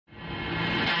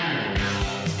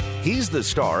He's the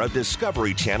star of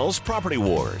Discovery Channel's Property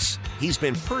Wars. He's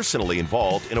been personally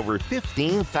involved in over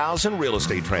 15,000 real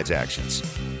estate transactions.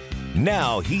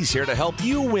 Now he's here to help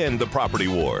you win the property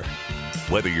war.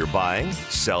 Whether you're buying,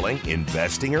 selling,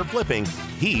 investing, or flipping,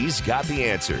 he's got the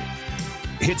answer.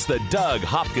 It's the Doug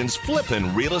Hopkins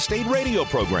Flippin' Real Estate Radio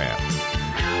Program.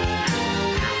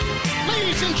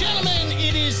 Ladies and gentlemen,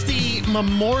 it is the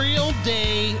Memorial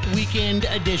Day weekend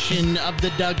edition of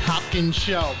the Doug Hopkins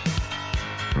Show.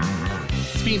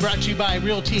 It's being brought to you by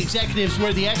Realty Executives,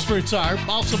 where the experts are.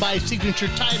 Also by Signature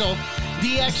Title,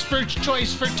 the expert's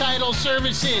choice for title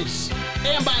services.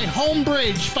 And by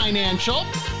Homebridge Financial,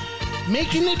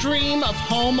 making the dream of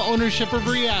home ownership a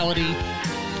reality.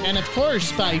 And, of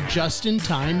course, by Just In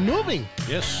Time Moving.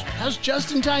 Yes. How's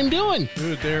Just In Time doing?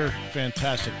 Dude, they're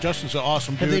fantastic. Justin's an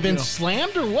awesome dude. Have they been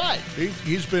slammed or what?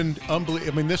 He's been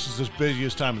unbelievable. I mean, this is his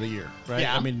busiest time of the year, right?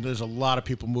 Yeah. I mean, there's a lot of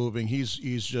people moving. He's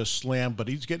just slammed, but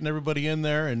he's getting everybody in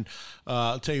there. And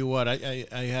I'll tell you what, I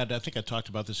think I talked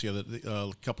about this the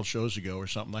other couple shows ago or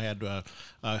something. I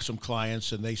had some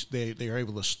clients, and they are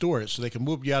able to store it, so they can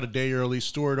move you out a day early,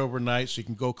 store it overnight, so you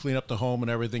can go clean up the home and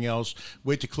everything else.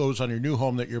 Wait to close on your new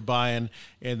home that you're buying,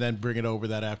 and then bring it over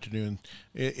that afternoon.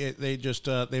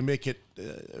 They make it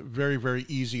very, very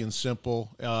easy and simple,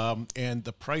 and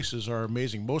the prices are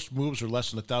amazing. Most moves are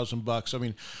less than $1,000. I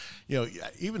mean,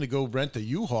 even to go rent a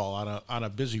U-Haul on a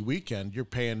busy weekend, you're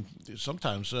paying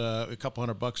sometimes a couple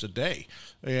 $100 a day.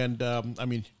 And I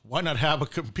mean, why not have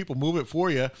people move it for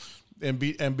you and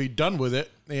be done with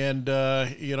it? And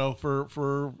for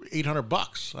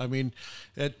 $800. I mean,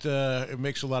 it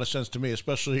makes a lot of sense to me,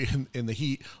 especially in the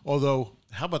heat. Although,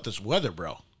 how about this weather,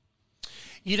 bro?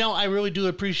 I really do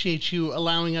appreciate you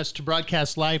allowing us to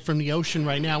broadcast live from the ocean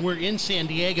right now. We're in San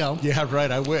Diego. Yeah,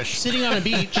 right. I wish. Sitting on a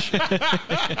beach.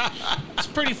 It's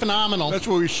pretty phenomenal. That's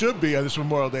where we should be on this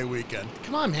Memorial Day weekend.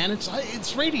 Come on, man.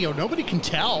 It's radio. Nobody can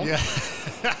tell. Yeah.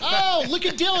 Oh, look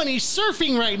at Dylan. He's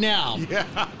surfing right now. Yeah.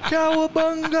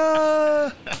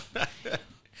 Cowabunga!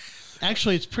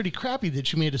 Actually, it's pretty crappy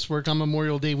that you made us work on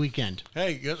Memorial Day weekend.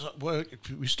 Hey,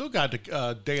 we still got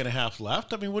a day and a half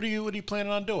left. I mean, what are you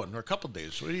planning on doing? Or a couple of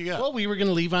days? What do you got? Well, we were going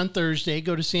to leave on Thursday,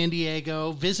 go to San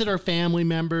Diego, visit our family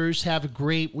members, have a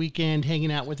great weekend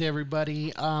hanging out with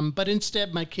everybody. But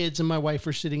instead, my kids and my wife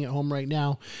are sitting at home right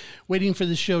now, waiting for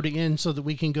the show to end so that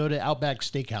we can go to Outback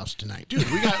Steakhouse tonight. Dude,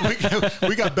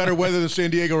 we got better weather than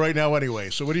San Diego right now anyway.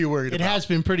 So what are you worried about? It has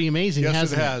been pretty amazing,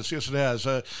 hasn't it? Yes, it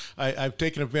has. I've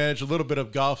taken advantage a little bit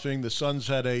of golfing. The Suns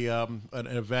had an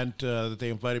event that they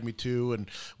invited me to, and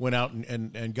went out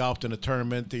and golfed in a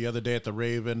tournament the other day at the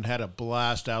Raven. Had a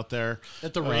blast out there.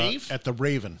 At the Rave? At the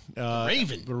Raven.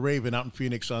 Raven? The Raven out in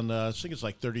Phoenix on, I think it's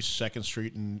like 32nd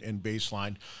Street and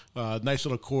Baseline. Nice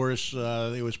little course.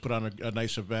 They always put on a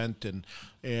nice event, and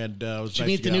it was Did you nice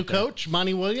meet the new coach,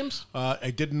 Monty Williams?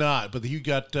 I did not, but he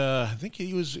got. I think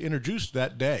he was introduced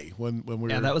that day when we were.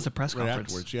 Yeah, that was a press conference.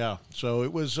 Afterwards. Yeah, so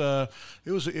it was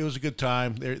a good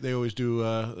time. They always do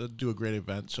a great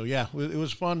event. So yeah, it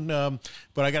was fun.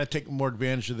 But I got to take more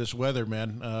advantage of this weather,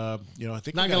 man. I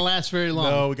think not going to last very long.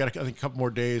 No, we got I think a couple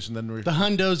more days, and then the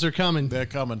hundos are coming. They're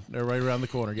coming. They're right around the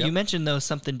corner. Yep. You mentioned though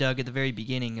something, Doug, at the very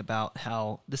beginning about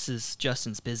how this is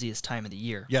Justin's busiest time of the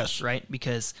year. Yes, right,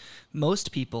 because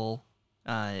most people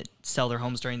sell their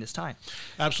homes during this time.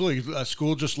 Absolutely.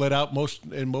 School just let out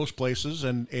in most places,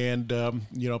 and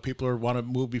people want to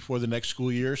move before the next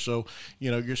school year. So,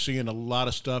 you're seeing a lot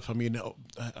of stuff. I mean,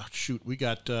 we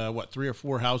got 3 or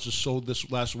 4 houses sold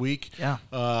this last week. Yeah.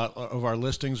 Of our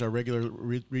listings, our regular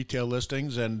retail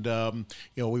listings, and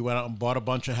we went out and bought a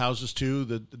bunch of houses too.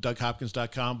 The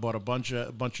DougHopkins.com bought a bunch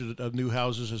of new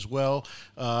houses as well.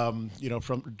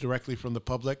 Directly from the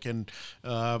public, and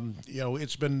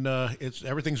it's been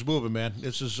everything's moving, man.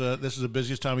 This is the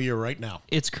busiest time of year right now.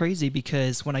 It's crazy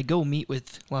because when I go meet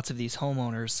with lots of these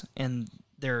homeowners and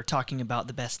they're talking about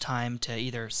the best time to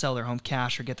either sell their home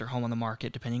cash or get their home on the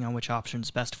market, depending on which option is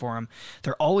best for them,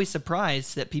 they're always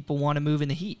surprised that people want to move in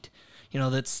the heat.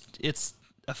 It's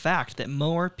a fact that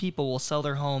more people will sell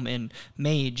their home in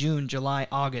May, June, July,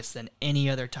 August than any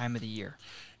other time of the year.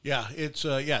 Yeah, it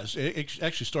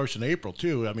actually starts in April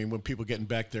too. I mean, when people getting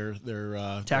back their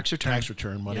tax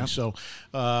return money. Yep. So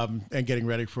and getting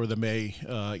ready for the May,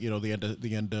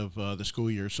 the end of the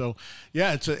school year. So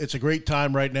yeah, it's a great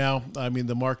time right now. I mean,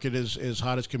 the market is as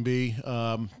hot as can be.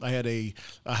 I had a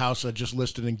house I just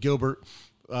listed in Gilbert.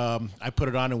 I put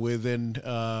it on, and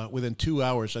within 2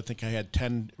 hours, I think I had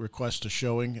 10 requests to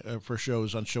showing for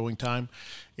shows on showing time,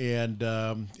 and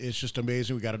it's just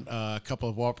amazing. We got a couple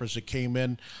of offers that came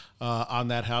in on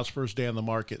that house first day on the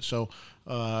market. So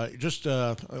just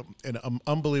an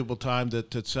unbelievable time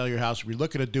to sell your house. If you're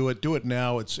looking to do it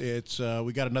now. It's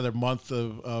we got another month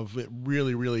of it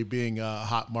really being a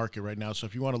hot market right now. So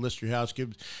if you want to list your house,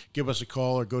 give us a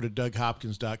call or go to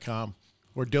DougHopkins.com.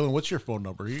 Or Dylan, what's your phone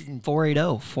number?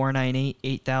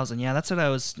 480-498-8000. Yeah, that's what I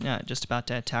was just about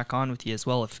to tack on with you as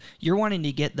well. If you're wanting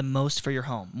to get the most for your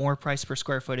home, more price per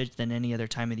square footage than any other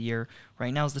time of the year,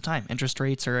 right now is the time. Interest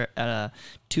rates are at a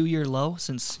 2-year low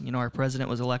since our president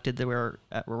was elected. They were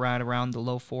right around the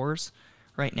low 4s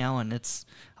right now, and it's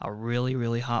a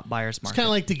really hot buyer's market. It's kind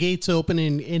of like the gates open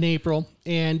in April,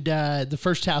 and the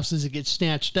first houses that get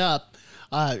snatched up,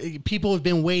 people have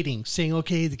been waiting, saying,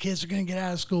 okay, the kids are going to get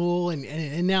out of school,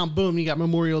 and now, boom, you got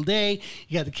Memorial Day,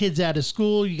 you got the kids out of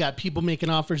school, you got people making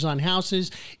offers on houses.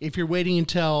 If you're waiting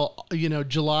until,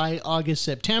 July, August,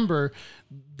 September,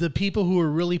 the people who are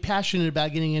really passionate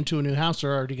about getting into a new house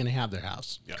are already going to have their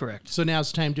house. Yep. Correct. So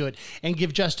now's the time to do it. And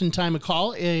give Justin Time a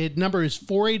call. Number is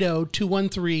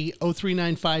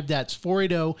 480-213-0395. That's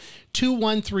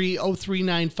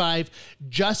 480-213-0395.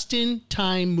 Justin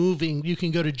Time Moving. You can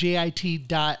go to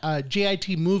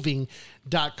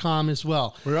JITmoving.com as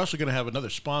well. We're also going to have another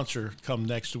sponsor come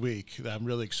next week that I'm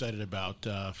really excited about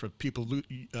for people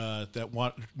that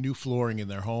want new flooring in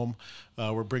their home.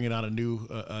 We're bringing on a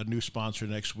new sponsor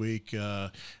next week.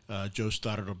 Joe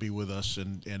Stoddard will be with us,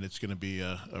 and it's going to be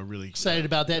a really excited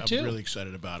about that too. I'm really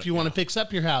excited about it. If you want to fix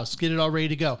up your house, get it all ready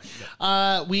to go.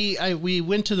 Yeah. We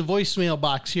went to the voicemail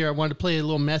box here. I wanted to play a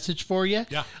little message for you.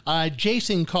 Yeah.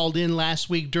 Jason called in last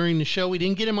week during the show. We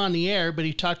didn't get him on the air, but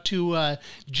he talked to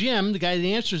Jim, the guy that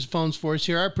answers the phones for us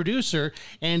here, our producer,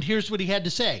 and here's what he had to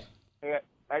say.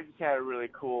 I just had a really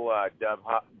cool Doug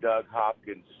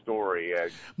Hopkins story.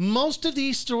 Most of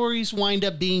these stories wind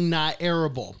up being not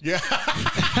airable. Yeah.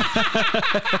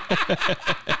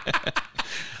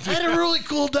 I had a really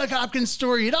cool Doug Hopkins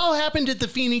story. It all happened at the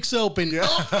Phoenix Open. Yeah.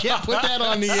 Oh, can't put that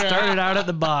on the air. Started out at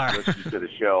the bar. Listen to the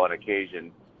show on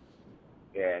occasion,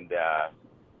 and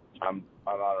I'm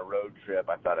on a road trip.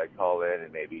 I thought I'd call in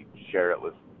and maybe share it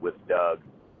with Doug.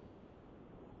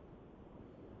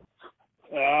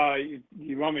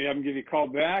 You want me to have him give you a call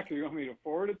back, or you want me to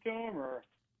forward it to him, or?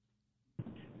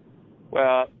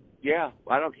 Well, yeah,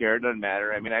 I don't care. It doesn't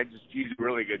matter. I mean, he's a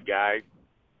really good guy.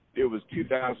 It was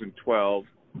 2012.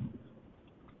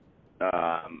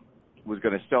 Was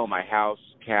going to sell my house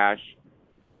cash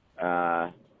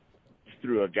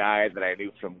through a guy that I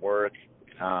knew from work.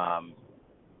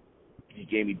 He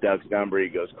gave me Doug's number. He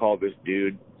goes, call this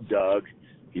dude, Doug.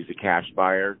 He's a cash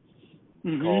buyer.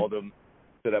 Mm-hmm. Called him,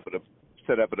 set up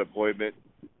an appointment,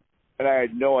 and I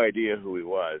had no idea who he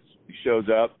was. He shows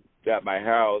up at my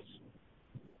house,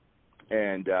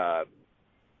 and I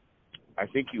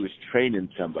think he was training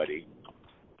somebody.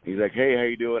 He's like, hey, how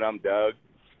you doing? I'm Doug.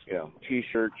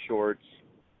 T-shirt, shorts,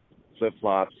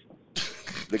 flip-flops.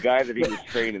 The guy that he was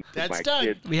training. That's my Doug.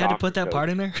 kid's We had to put that coach. part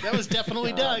in there? That was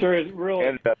definitely Doug. Sure, it's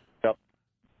really.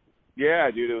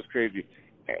 Yeah, dude, it was crazy.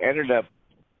 I ended up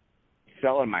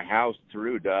selling my house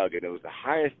through Doug, and it was the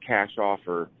highest cash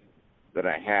offer that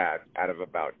I had out of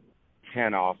about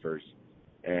 10 offers.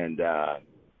 And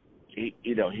he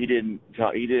didn't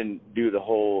do the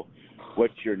whole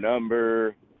what's your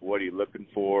number, what are you looking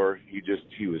for. He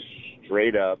was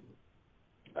straight up.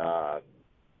 I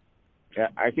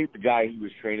think the guy he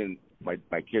was training, my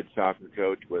kid's soccer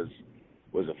coach, was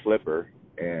a flipper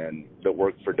and that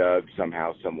worked for Doug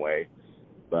somehow, some way.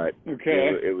 But okay.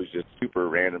 It was just super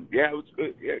random. Yeah,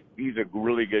 he's a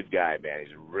really good guy, man.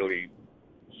 He's really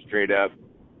straight up.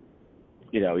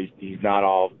 He's not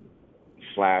all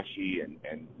flashy.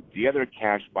 And the other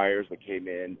cash buyers that came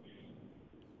in,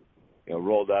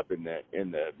 rolled up in the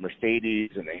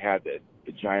Mercedes, and they had the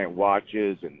giant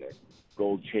watches and the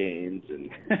gold chains, and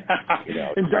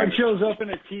and Doug shows up in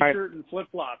a T-shirt and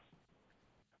flip-flops.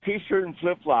 T-shirt and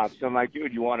flip-flops. I'm like,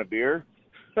 dude, you want a beer?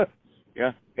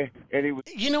 Yeah. Anyway.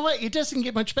 You know what? It doesn't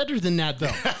get much better than that,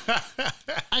 though.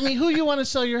 I mean, who you want to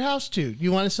sell your house to?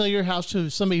 You want to sell your house to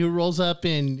somebody who rolls up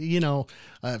in,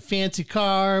 a fancy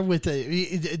car with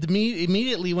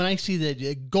immediately when I see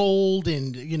the gold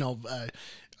and,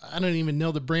 I don't even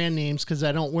know the brand names because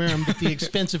I don't wear them, but the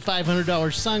expensive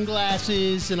 $500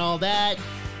 sunglasses and all that,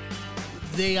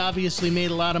 they obviously made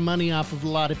a lot of money off of a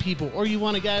lot of people. Or you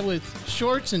want a guy with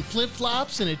shorts and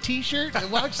flip-flops and a T-shirt that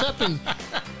walks up and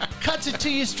cuts it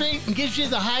to you straight and gives you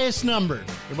the highest number.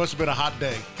 It must have been a hot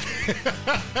day.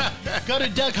 Go to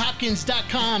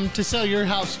DougHopkins.com to sell your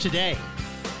house today.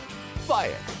 Buy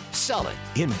it, sell it,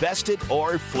 invest it,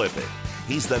 or flip it.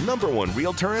 He's the #1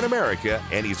 realtor in America,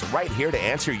 and he's right here to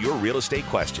answer your real estate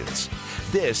questions.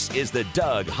 This is the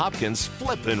Doug Hopkins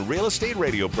Flippin' Real Estate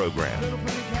Radio Program.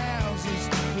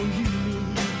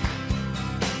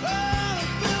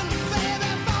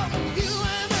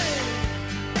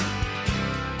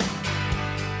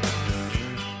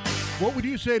 What would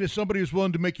you say to somebody who's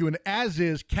willing to make you an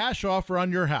as-is cash offer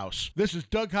on your house? This is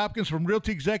Doug Hopkins from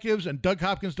Realty Executives and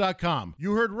DougHopkins.com.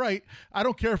 You heard right. I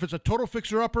don't care if it's a total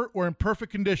fixer-upper or in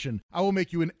perfect condition. I will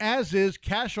make you an as-is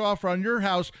cash offer on your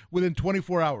house within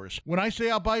 24 hours. When I say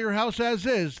I'll buy your house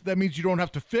as-is, that means you don't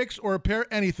have to fix or repair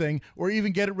anything or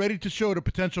even get it ready to show to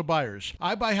potential buyers.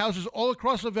 I buy houses all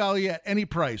across the valley at any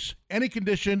price, any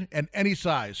condition, and any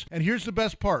size. And here's the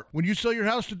best part. When you sell your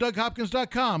house to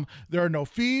DougHopkins.com, there are no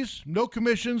fees, no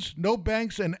commissions, no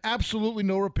banks, and absolutely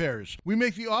no repairs. We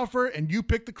make the offer and you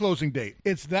pick the closing date.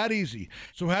 It's that easy.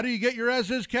 So how do you get your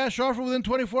as-is cash offer within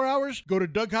 24 hours? Go to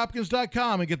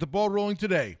DougHopkins.com and get the ball rolling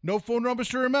today. No phone numbers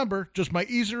to remember, just my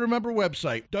easy-to-remember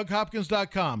website,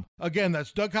 DougHopkins.com. Again,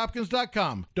 that's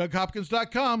DougHopkins.com.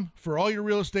 DougHopkins.com for all your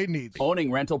real estate needs.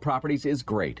 Owning rental properties is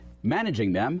great.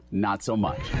 Managing them, not so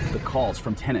much. The calls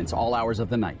from tenants all hours of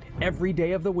the night, every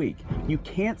day of the week. You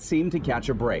can't seem to catch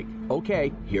a break.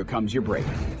 Okay, here comes your break.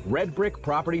 Red Brick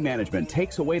Property Management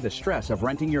takes away the stress of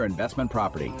renting your investment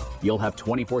property. You'll have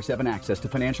 24/7 access to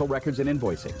financial records and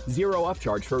invoicing, 0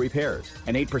 upcharge for repairs,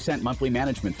 an 8% monthly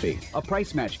management fee, a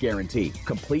price match guarantee,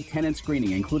 complete tenant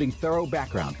screening including thorough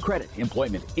background, credit,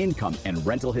 employment, income, and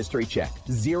rental history check,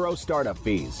 0 startup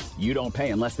fees. You don't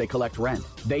pay unless they collect rent.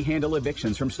 They handle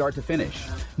evictions from start to finish.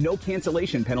 No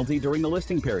cancellation penalty during the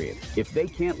listing period. If they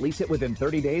can't lease it within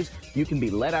 30 days, you can be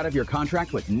let out of your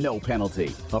contract with no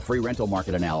penalty. A free rental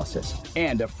market analysis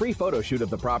and a free photo shoot of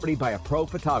the property by a pro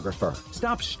photographer.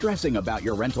 Stop stressing about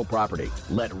your rental property.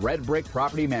 Let Red Brick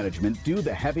Property Management do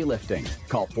the heavy lifting.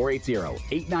 Call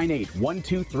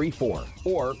 480-898-1234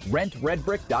 or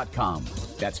rentredbrick.com.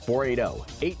 That's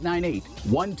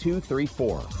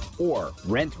 480-898-1234 or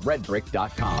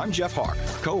rentredbrick.com. I'm Jeff Hawk,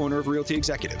 co-owner of Realty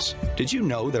Executives. Did you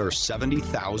know there are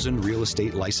 70,000 real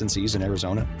estate licensees in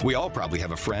Arizona? We all probably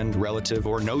have a friend, relative,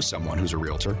 or know someone who's a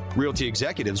realtor. Realty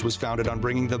Executives was founded on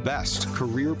bringing the best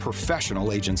career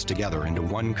professional agents together into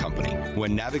one company.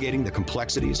 When navigating the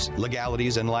complexities,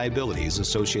 legalities, and liabilities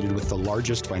associated with the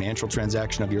largest financial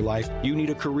transaction of your life, you need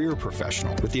a career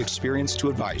professional with the experience to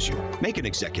advise you. Make an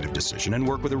executive decision and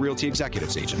work with a Realty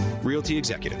Executives agent. Realty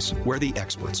Executives, where the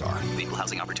experts are. Equal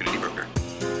Housing Opportunity Broker.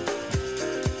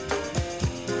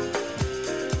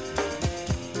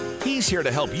 He's here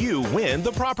to help you win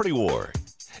the property war.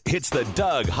 It's the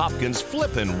Doug Hopkins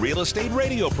Flippin' Real Estate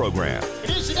Radio Program.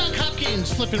 It is the Doug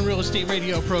Hopkins Flippin' Real Estate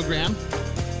Radio Program.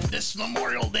 This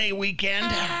Memorial Day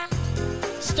weekend,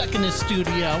 stuck in the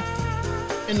studio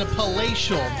in the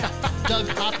palatial Doug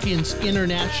Hopkins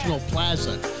International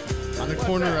Plaza on the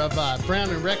corner of Brown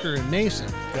and Recker and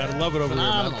Mason. Gotta love it over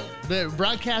Phenomenal. They're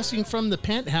broadcasting from the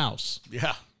penthouse. there, man.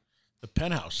 Yeah. The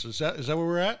penthouse. Is that where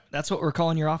we're at? That's what we're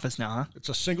calling your office now, huh? It's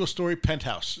a single-story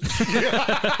penthouse.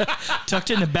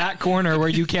 Tucked in the back corner where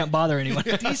you can't bother anyone.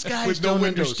 These guys With no don't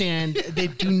windows. understand. They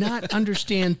do not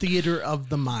understand theater of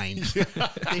the mind.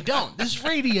 They don't. This is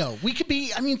radio. We could be,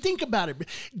 think about it.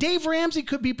 Dave Ramsey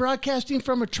could be broadcasting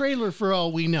from a trailer for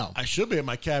all we know. I should be in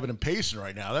my cabin in Payson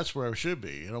right now. That's where I should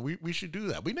be. We should do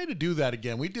that. We need to do that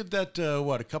again. We did that,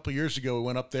 a couple of years ago. We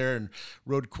went up there and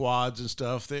rode quads and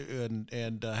stuff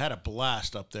and had a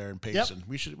blast up there in Payson. Yep.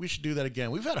 We should do that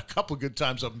again. We've had a couple good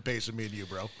times up in Payson, me and you,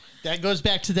 bro. That goes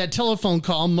back to that telephone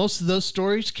call. Most of those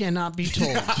stories cannot be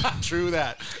told. True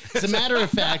that. As a matter of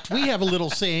fact, we have a little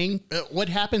saying, what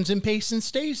happens in Payson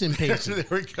stays in Payson. There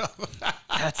we go.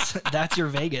 That's your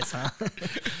Vegas, huh?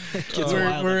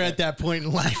 We're at that point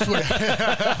in life where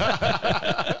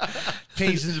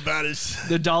Payson's about as...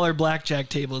 The dollar blackjack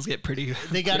tables get pretty...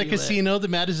 They got a casino, the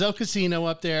Matazel Casino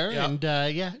up there, Yep.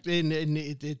 and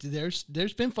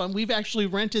there's been fun. We've actually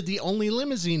rented the only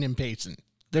limousine in Payson.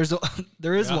 There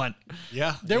is one.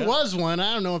 Yeah. There was one.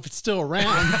 I don't know if it's still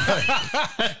around.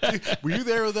 Were you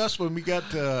there with us when we got,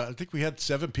 I think we had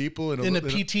 7 people in a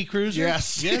PT Cruiser?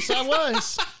 Yes. Yes, I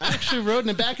was. I actually rode in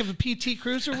the back of a PT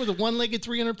Cruiser with a one-legged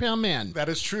 300-pound man. That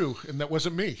is true, and that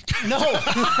wasn't me. No.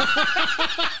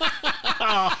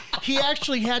 He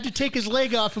actually had to take his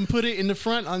leg off and put it in the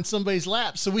front on somebody's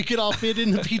lap so we could all fit in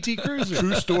the PT Cruiser.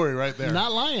 True story right there.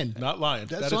 Not lying. Not lying.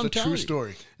 That's That is what I'm a true telling you.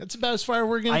 story. That's about as far as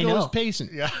we're going to go know. as Payson.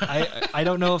 Yeah. I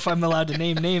don't know if I'm allowed to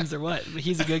name names or what, but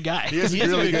he's a good guy. He is a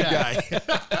really good guy.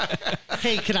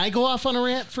 Hey, can I go off on a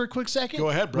rant for a quick second? Go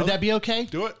ahead, brother. Would that be okay?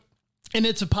 Do it. And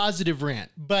it's a positive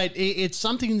rant, but it's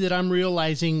something that I'm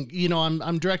realizing. You know,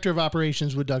 I'm director of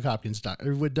operations with Doug Hopkins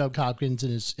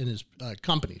and his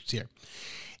companies here,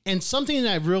 and something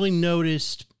that I've really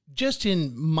noticed just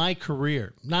in my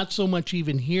career, not so much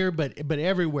even here, but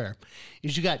everywhere,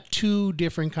 is you got two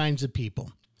different kinds of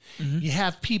people. Mm-hmm. You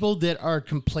have people that are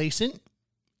complacent,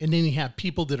 and then you have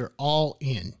people that are all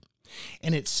in.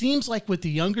 And it seems like with the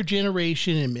younger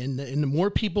generation and the more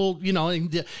people, you know,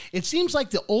 it seems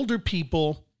like the older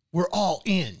people were all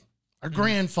in, our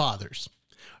grandfathers,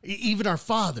 even our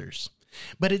fathers.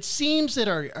 But it seems that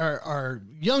our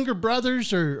younger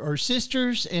brothers or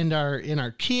sisters and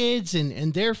our kids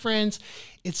and their friends,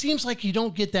 it seems like you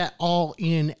don't get that all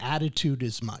in attitude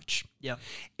as much. Yeah.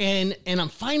 And I'm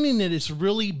finding that it's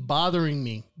really bothering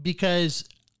me because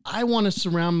I want to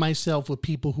surround myself with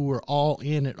people who are all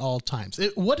in at all times.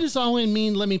 What does all in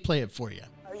mean? Let me play it for you.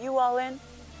 Are you all in?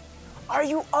 Are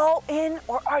you all in,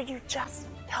 or are you just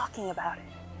talking about it?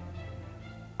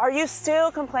 Are you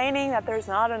still complaining that there's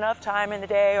not enough time in the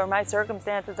day, or my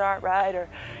circumstances aren't right, or,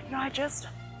 you know, I just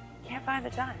can't find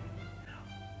the time?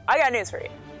 I got news for you.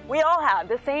 We all have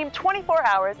the same 24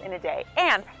 hours in a day,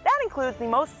 and that includes the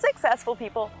most successful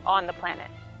people on the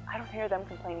planet. I don't hear them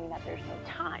complaining that there's no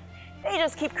time. They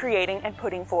just keep creating and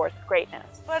putting forth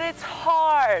greatness. But it's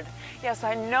hard. Yes,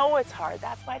 I know it's hard.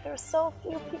 That's why there's so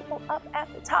few people up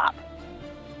at the top.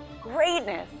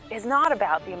 Greatness is not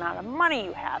about the amount of money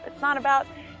you have. It's not about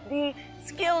the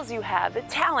skills you have, the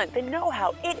talent, the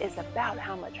know-how. It is about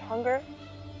how much hunger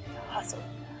and hustle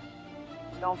you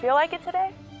have. Don't feel like it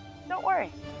today? Don't worry.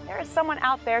 There is someone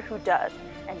out there who does,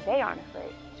 and they aren't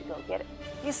afraid to go get it.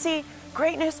 You see,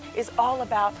 greatness is all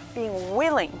about being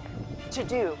willing to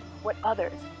do what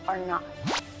others are not.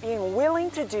 Being willing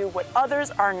to do what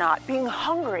others are not. Being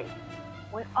hungry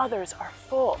when others are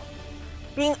full.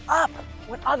 Being up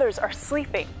when others are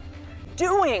sleeping.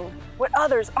 Doing what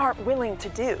others aren't willing to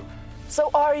do.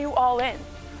 So are you all in?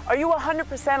 Are you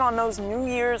 100% on those New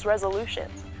Year's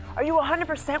resolutions? Are you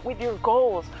 100% with your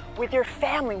goals, with your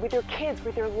family, with your kids,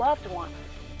 with your loved ones,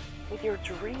 with your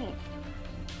dream,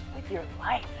 with your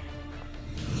life?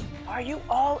 Are you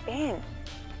all in?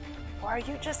 Or are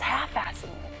you just half-assing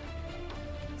it?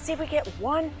 See, we get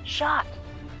one shot.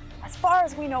 As far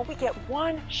as we know, we get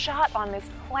one shot on this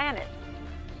planet.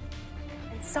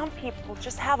 And some people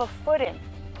just have a foot in,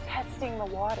 testing the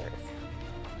waters.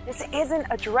 This isn't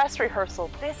a dress rehearsal.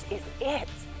 This is it.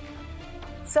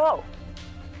 So,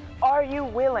 are you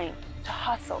willing to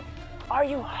hustle? Are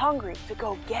you hungry to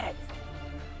go get it?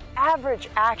 Average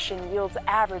action yields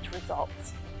average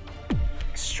results.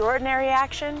 Extraordinary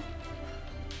action,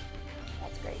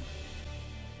 that's great.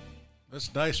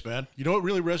 That's nice, man. You know what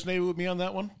really resonated with me on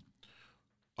that one?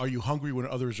 Are you hungry when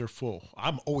others are full?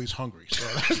 I'm always hungry. So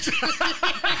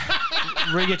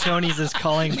Rigatoni's is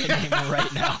calling my name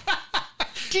right now.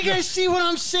 Do you guys see what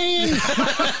I'm saying?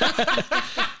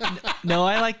 No,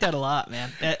 I like that a lot,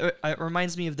 man. It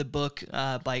reminds me of the book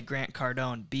by Grant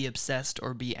Cardone, Be Obsessed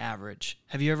or Be Average.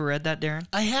 Have you ever read that, Darren?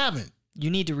 I haven't. You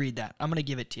need to read that. I'm going to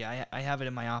give it to you. I have it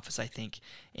in my office, I think.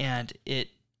 And it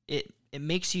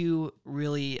makes you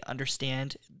really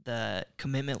understand the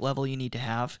commitment level you need to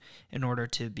have in order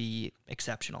to be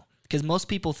exceptional. Because most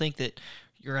people think that,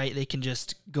 you're right, they can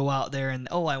just go out there and,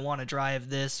 I want to drive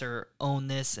this or own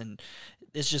this, and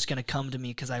it's just going to come to me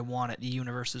because I want it. The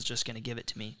universe is just going to give it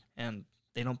to me. And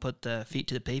they don't put the feet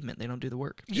to the pavement. They don't do the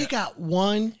work. You got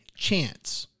one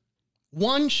chance,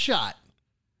 one shot.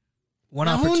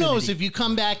 Now, who knows if you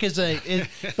come back as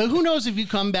but who knows if you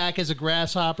come back as a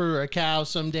grasshopper or a cow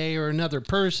someday or another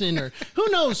person, or who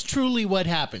knows truly what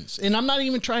happens. And I'm not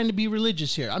even trying to be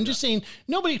religious here. I'm just saying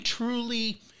nobody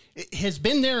truly has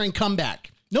been there and come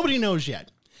back. Nobody knows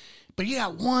yet. But you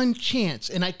got one chance.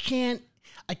 And I can't,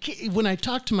 when I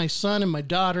talk to my son and my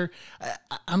daughter,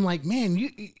 I'm like, man,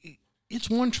 it's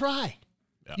one try.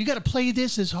 Yeah. You got to play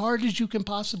this as hard as you can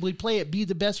possibly play it. Be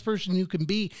the best person you can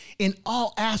be in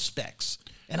all aspects.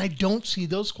 And I don't see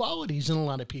those qualities in a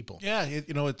lot of people. Yeah,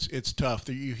 it's tough.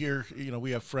 You hear,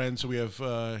 we have friends, we have,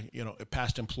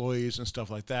 past employees and stuff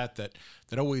like that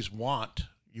always want.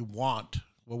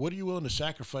 Well, what are you willing to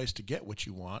sacrifice to get what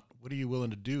you want? What are you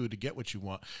willing to do to get what you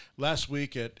want? Last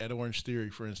week at Orange Theory,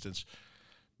 for instance,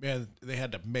 man, they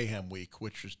had the Mayhem Week,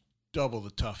 which was double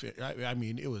the tough. I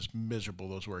mean, it was miserable,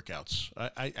 those workouts.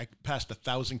 I passed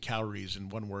 1,000 calories in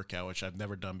one workout, which I've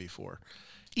never done before.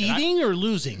 Eating or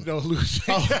losing? No, losing.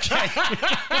 Oh, okay.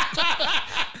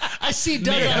 I see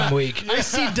Doug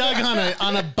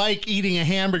on a bike eating a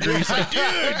hamburger. He's like,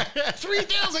 dude,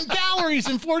 3,000 calories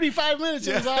in 45 minutes.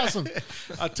 It was awesome.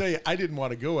 I'll tell you, I didn't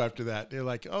want to go after that. They're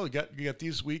like, oh, you got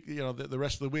these week, the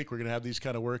rest of the week, we're going to have these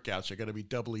kind of workouts. They're going to be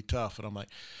doubly tough. And I'm like,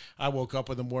 I woke up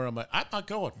in the morning. I'm like, I'm not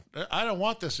going. I don't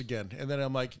want this again. And then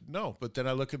I'm like, no. But then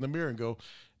I look in the mirror and go,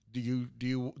 do you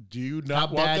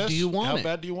not want this? How bad do you want it? How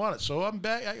bad do you want it? So I'm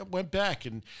back. I went back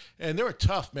and they were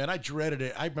tough, man. I dreaded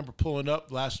it. I remember pulling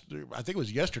up I think it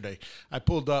was yesterday. I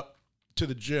pulled up to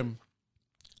the gym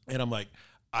and I'm like,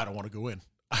 I don't want to go in.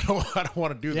 I don't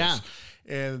want to do this.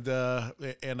 And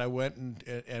I went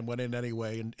and went in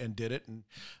anyway and did it. And,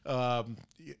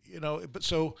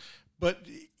 but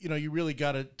you really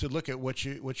got to look at what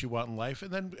you want in life,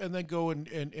 and then go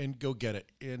and go get it.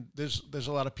 And there's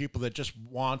a lot of people that just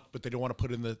want, but they don't want to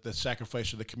put in the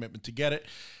sacrifice or the commitment to get it.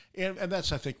 And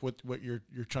that's, I think, what you're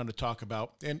trying to talk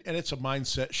about. And it's a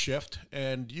mindset shift,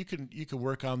 and you can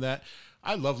work on that.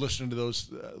 I love listening to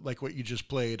those, like what you just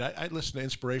played. I listen to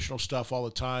inspirational stuff all the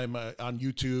time on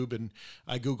YouTube, and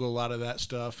I Google a lot of that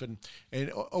stuff, and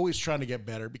always trying to get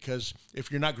better, because if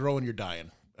you're not growing, you're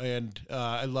dying. And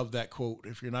I love that quote.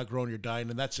 If you're not growing, you're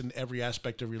dying. And that's in every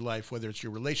aspect of your life, whether it's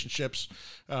your relationships,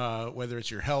 whether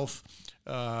it's your health,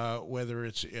 whether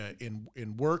it's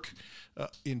in work,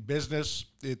 in business.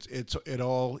 It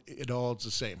all is the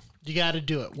same. You got to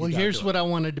do it. Well, here's what I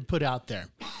wanted to put out there.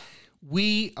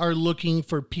 We are looking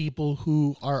for people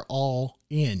who are all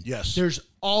in. Yes. There's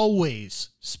always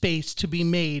space to be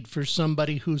made for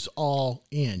somebody who's all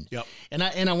in. Yep. And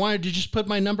I wanted to just put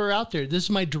my number out there. This is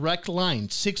my direct line,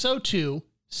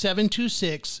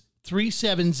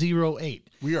 602-726-3708.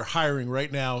 We are hiring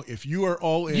right now. If you are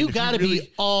all in, you got to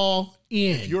be all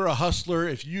in. If you're a hustler,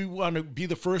 if you want to be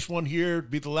the first one here,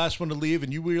 be the last one to leave,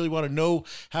 and you really want to know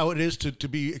how it is to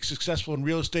be successful in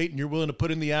real estate, and you're willing to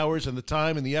put in the hours and the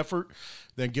time and the effort,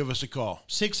 then give us a call.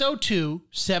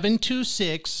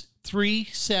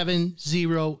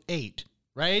 602-726-3708.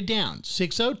 Write it down,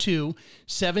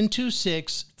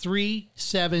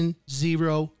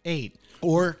 602-726-3708.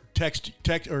 Or text,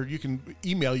 or you can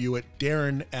email you at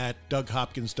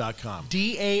Darren@DougHopkins.com.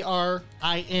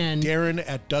 DARIN.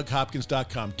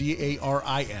 Darren@DougHopkins.com.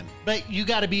 DARIN. But you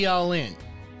got to be all in.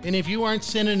 And if you aren't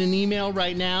sending an email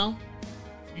right now,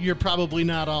 you're probably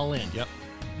not all in. Yep.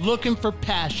 Looking for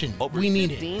passion. We need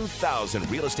it. 15,000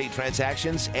 real estate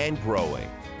transactions and growing.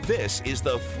 This is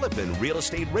the Flippin' Real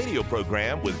Estate Radio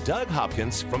program with Doug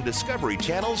Hopkins from Discovery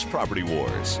Channel's Property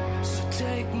Wars. So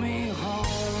take me home.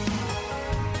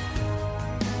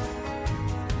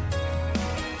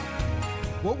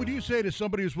 What would you say to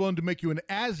somebody who's willing to make you an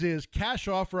as-is cash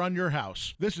offer on your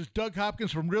house? This is Doug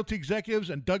Hopkins from Realty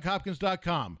Executives and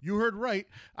DougHopkins.com. You heard right.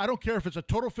 I don't care if it's a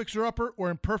total fixer-upper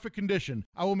or in perfect condition.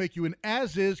 I will make you an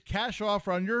as-is cash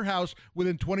offer on your house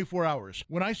within 24 hours.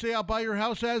 When I say I'll buy your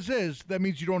house as-is, that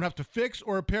means you don't have to fix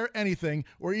or repair anything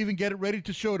or even get it ready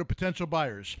to show to potential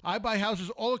buyers. I buy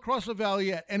houses all across the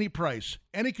valley at any price,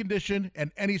 any condition,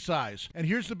 and any size. And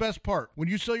here's the best part. When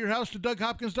you sell your house to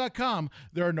DougHopkins.com,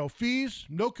 there are no fees,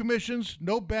 no commissions,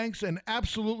 no banks, and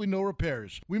absolutely no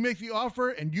repairs. We make the offer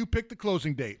and you pick the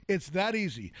closing date. It's that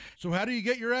easy. So how do you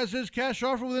get your as-is cash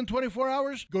offer within 24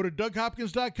 hours? Go to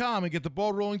DougHopkins.com and get the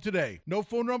ball rolling today. No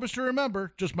phone numbers to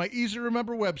remember, just my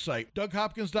easy-to-remember website,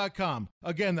 DougHopkins.com.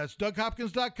 Again, that's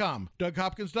DougHopkins.com.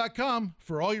 DougHopkins.com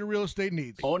for all your real estate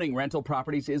needs. Owning rental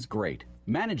properties is great.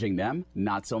 Managing them,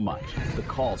 not so much. The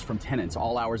calls from tenants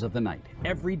all hours of the night,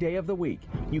 every day of the week.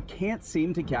 You can't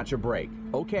seem to catch a break.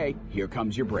 Okay, here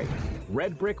comes your break.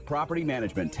 Red Brick Property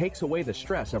Management takes away the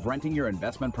stress of renting your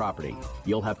investment property.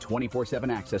 You'll have 24/7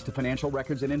 access to financial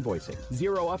records and invoicing,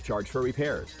 zero upcharge for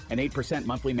repairs, an 8%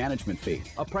 monthly management fee,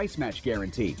 a price match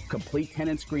guarantee, complete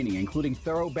tenant screening including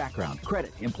thorough background,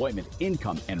 credit, employment,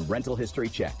 income, and rental history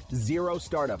check, zero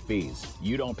startup fees.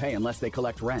 You don't pay unless they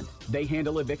collect rent. They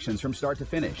handle evictions from start to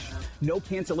finish. No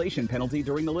cancellation penalty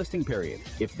during the listing period.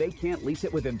 If they can't lease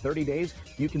it within 30 days,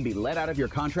 you can be let out of your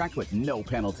contract with no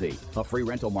penalty. A free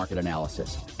rental market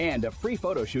analysis and a free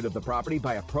photo shoot of the property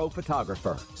by a pro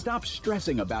photographer. Stop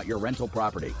stressing about your rental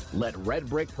property. Let Red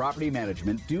Brick Property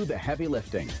Management do the heavy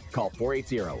lifting. Call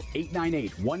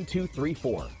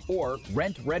 480-898-1234 or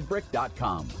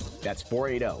rentredbrick.com. That's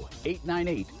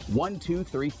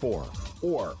 480-898-1234.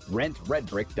 or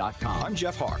rentredbrick.com. I'm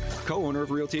Jeff Hawk, co-owner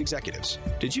of Realty Executives.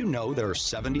 Did you know there are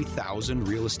 70,000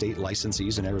 real estate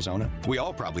licensees in Arizona? We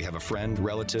all probably have a friend,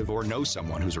 relative, or know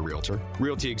someone who's a realtor.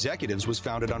 Realty Executives was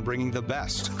founded on bringing the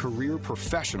best career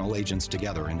professional agents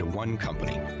together into one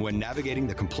company. When navigating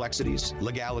the complexities,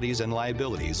 legalities, and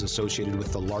liabilities associated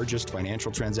with the largest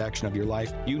financial transaction of your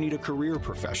life, you need a career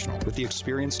professional with the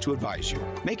experience to advise you.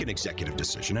 Make an executive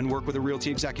decision and work with a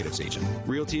Realty Executives agent.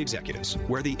 Realty Executives,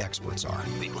 where the experts are.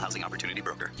 Equal Housing Opportunity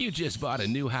Broker. You just bought a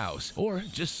new house or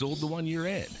just sold the one you're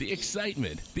in. The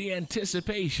excitement, the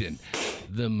anticipation,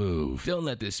 the move. Don't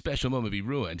let this special moment be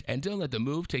ruined, and don't let the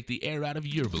move take the air out of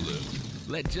your balloon.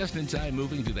 Let Just In Time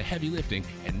Moving do the heavy lifting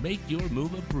and make your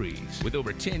move a breeze. With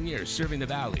over 10 years serving the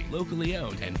Valley, locally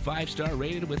owned, and 5-star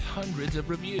rated with hundreds of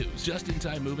reviews, Just In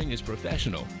Time Moving is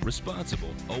professional, responsible,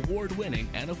 award-winning,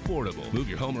 and affordable. Move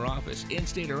your home or office,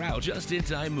 in-state or out, Just In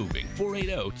Time Moving.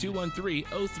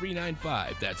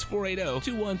 480-213-0395. That's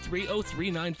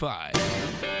 480-213-0395.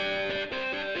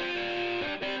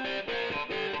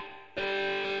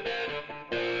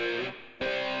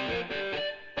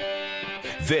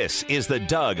 This is the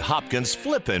Doug Hopkins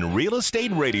Flippin' Real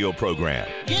Estate Radio Program.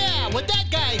 Yeah, what that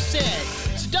guy said.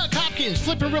 It's Doug Hopkins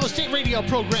Flippin' Real Estate Radio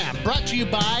Program, brought to you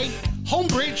by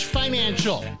Homebridge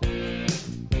Financial.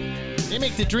 They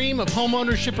make the dream of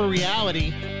homeownership a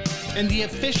reality, and the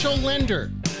official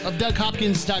lender of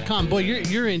DougHopkins.com. Boy,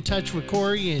 you're in touch with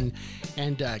Corey and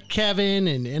Kevin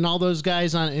and all those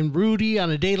guys and Rudy on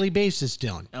a daily basis,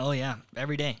 Dylan. Oh yeah,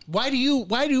 every day. Why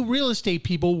do real estate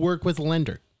people work with a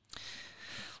lender?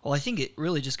 Well, I think it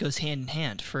really just goes hand in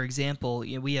hand. For example,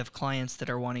 we have clients that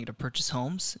are wanting to purchase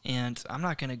homes, and I'm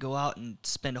not going to go out and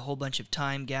spend a whole bunch of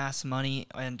time, gas, money,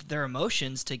 and their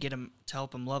emotions to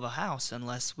help them love a house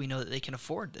unless we know that they can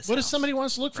afford this. What if somebody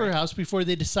wants to look for a house before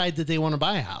they decide that they want to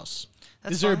buy a house?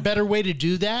 Is there a fine. better way to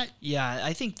do that? Yeah,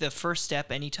 I think the first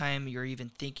step anytime you're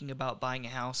even thinking about buying a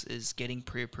house is getting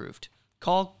pre-approved.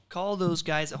 Call those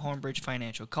guys at Homebridge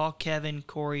Financial. Call Kevin,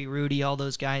 Corey, Rudy, all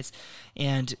those guys,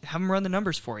 and have them run the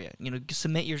numbers for you.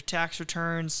 Submit your tax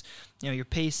returns, your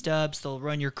pay stubs. They'll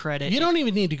run your credit. You don't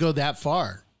even need to go that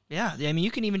far. Yeah, I mean,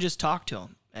 you can even just talk to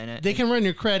them. They can run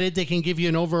your credit. They can give you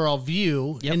an overall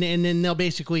view. Yep. And then they'll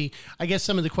basically, I guess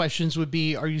some of the questions would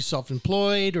be, are you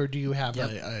self-employed or do you have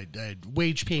a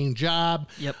wage-paying job?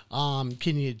 Yep.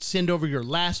 Can you send over your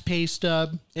last pay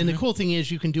stub? And the cool thing is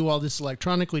you can do all this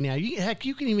electronically now.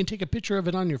 You can even take a picture of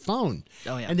it on your phone.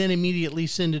 Oh, yeah. And then immediately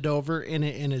send it over and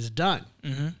it's done.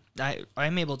 Mm-hmm.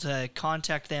 I'm able to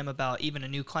contact them about even a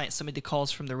new client, somebody that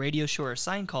calls from the radio show or a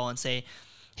sign call and say,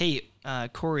 hey,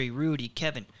 Corey, Rudy,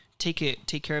 Kevin,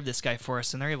 take care of this guy for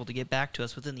us, and they're able to get back to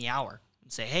us within the hour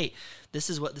and say, hey, this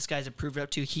is what this guy's approved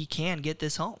up to. He can get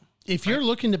this home. If you're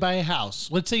looking to buy a house,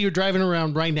 let's say you're driving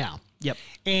around right now. Yep.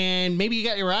 And maybe you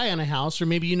got your eye on a house, or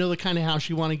maybe you know the kind of house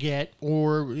you want to get,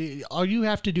 or all you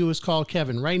have to do is call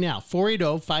Kevin right now,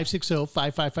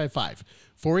 480-560-5555.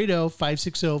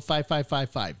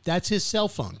 480-560-5555. That's his cell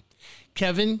phone.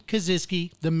 Kevin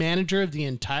Kaziski, the manager of the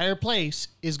entire place,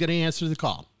 is going to answer the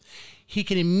call. He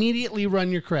can immediately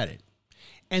run your credit.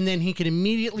 And then he can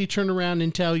immediately turn around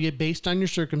and tell you, based on your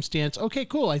circumstance, okay,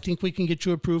 cool, I think we can get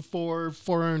you approved for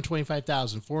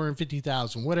 $425,000,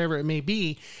 $450,000, whatever it may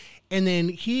be. And then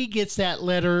he gets that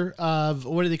letter of,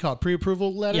 what do they call it,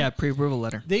 pre-approval letter? Yeah, pre-approval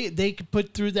letter. They could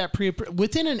put through that pre-approval.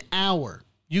 Within an hour,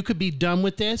 you could be done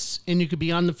with this, and you could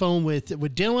be on the phone with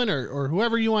Dylan or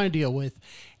whoever you want to deal with.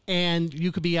 And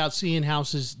you could be out seeing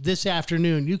houses this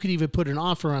afternoon. You could even put an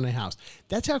offer on a house.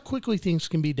 That's how quickly things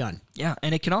can be done. Yeah,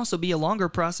 and it can also be a longer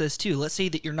process, too. Let's say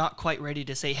that you're not quite ready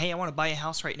to say, hey, I want to buy a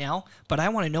house right now, but I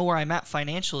want to know where I'm at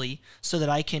financially so that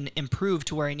I can improve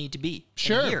to where I need to be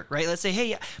in a year, right? Let's say,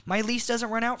 hey, my lease doesn't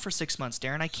run out for 6 months,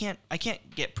 Darren. I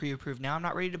can't get pre-approved now. I'm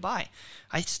not ready to buy.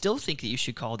 I still think that you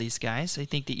should call these guys. I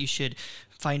think that you should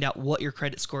find out what your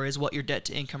credit score is, what your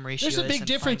debt-to-income ratio is. There's a big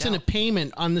difference in a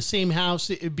payment on the same house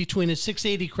between a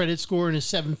 680 credit score and a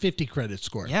 750 credit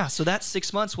score. Yeah, so that's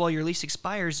 6 months while your lease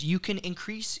expires. You can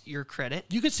increase your credit.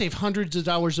 You could save hundreds of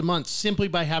dollars a month simply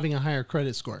by having a higher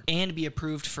credit score. And be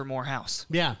approved for more house.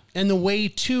 Yeah, and the way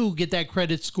to get that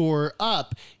credit score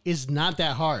up is not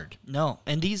that hard. No,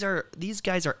 and these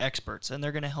guys are experts, and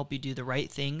they're going to help you do the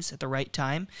right things at the right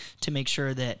time to make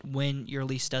sure that when your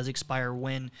lease does expire,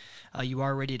 when you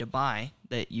are ready to buy,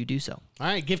 that you do so. All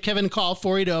right, give Kevin a call,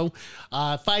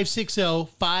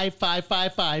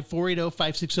 480-560-5555,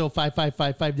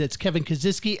 480-560-5555. That's Kevin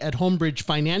Kaziski at Homebridge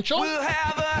Financial. We'll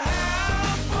have a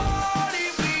house party,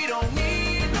 we don't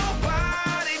need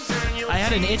nobody. I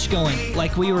had an itch going,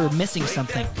 like we were missing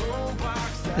something.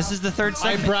 This is the third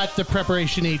segment. I brought the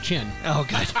Preparation H in. Oh,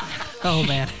 God. Oh,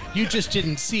 man. You just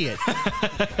didn't see it.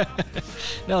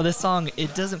 No, this song,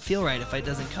 it doesn't feel right if it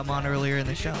doesn't come on earlier in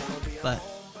the show. But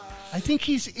I think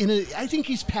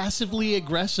he's passively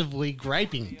aggressively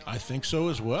griping. I think so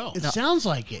as well. It sounds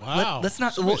like it. Wow. let's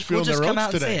not. Somebody's We'll feeling just their come oats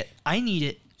out and say today. it. I need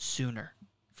it sooner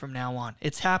from now on.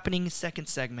 It's happening second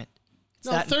segment. It's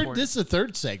No, that third. important. This is the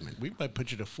third segment. We might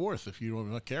put you to fourth if you're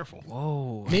not careful.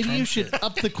 Whoa. Maybe you should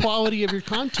up the quality of your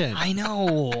content. I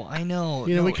know.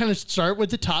 You know, we kind of start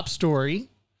with the top story,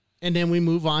 and then we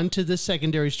move on to the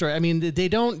secondary story. I mean, they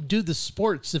don't do the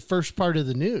sports the first part of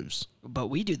the news. But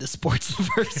we do the sports the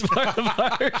first part of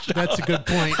our show. That's a good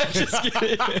point.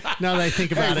 Now that I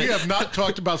think about We it. have not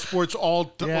talked about sports the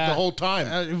whole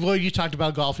time. Well, you talked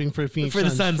about golfing for the Phoenix For the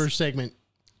Suns Suns. first segment.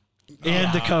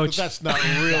 And the coach. That's not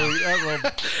really.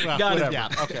 Got it. whatever. Yeah.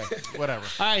 Okay, whatever.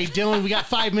 All right, Dylan, we got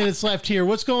 5 minutes left here.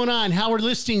 What's going on? How are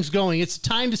listings going? It's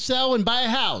time to sell and buy a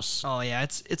house. Oh yeah,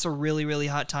 it's a really, really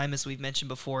hot time, as we've mentioned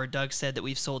before. Doug said that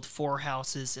we've sold 4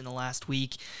 houses in the last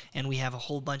week, and we have a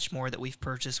whole bunch more that we've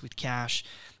purchased with cash.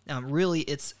 Really,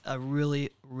 it's a really,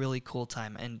 really cool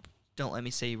time, and don't let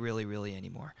me say really, really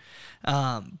anymore.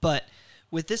 But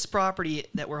with this property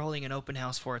that we're holding an open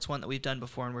house for, it's one that we've done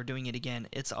before, and we're doing it again.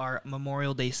 It's our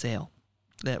Memorial Day sale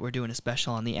that we're doing a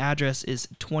special on. The address is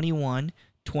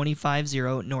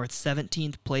 21250 North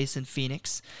 17th Place in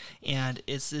Phoenix, and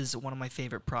this is one of my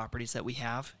favorite properties that we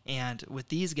have. And with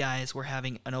these guys, we're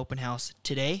having an open house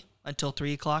today until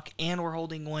 3 o'clock, and we're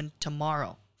holding one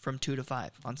tomorrow from 2 to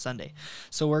 5 on Sunday.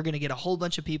 So we're going to get a whole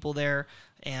bunch of people there,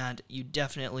 and you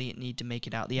definitely need to make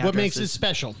it out. The address What makes it is,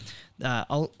 special?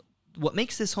 what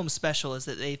makes this home special is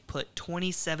that they've put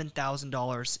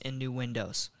 $27,000 in new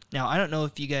windows. Now, I don't know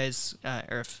if you guys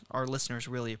or if our listeners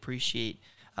really appreciate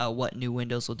what new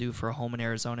windows will do for a home in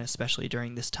Arizona, especially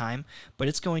during this time, but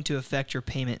it's going to affect your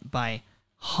payment by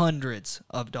hundreds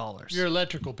of dollars. Your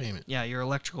electrical payment. Yeah, your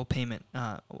electrical payment,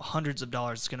 hundreds of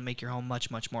dollars. It's going to make your home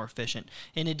much, much more efficient.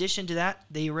 In addition to that,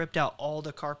 they ripped out all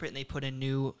the carpet and they put in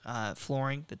new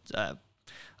flooring that's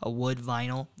a wood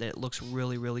vinyl that looks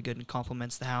really, really good and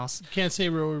complements the house. Can't say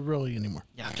really anymore.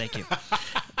 Yeah, thank you.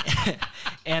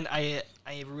 And I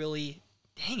really,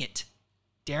 dang it,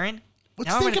 Darren.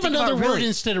 Let's think of another word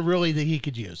instead of really that he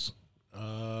could use.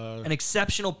 An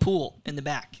exceptional pool in the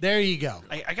back. There you go.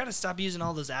 I got to stop using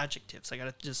all those adjectives. I got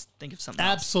to just think of something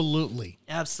Absolutely.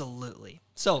 else. Absolutely.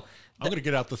 So I'm going to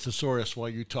get out the thesaurus while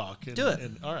you talk. Do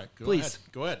it. All right, Please.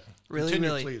 ahead. Go ahead. Really, Continue,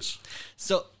 really. please.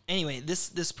 So anyway,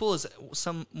 this pool is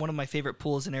one of my favorite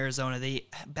pools in Arizona. They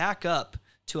back up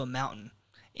to a mountain,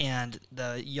 and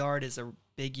the yard is a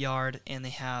big yard, and they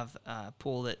have a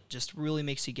pool that just really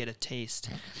makes you get a taste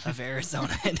of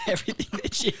Arizona and everything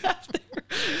that you have there.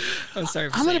 I'm sorry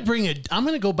for I'm saying gonna I'm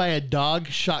gonna go buy a dog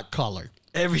shock collar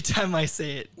every time I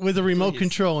say it with a remote Please.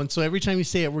 control, and so every time you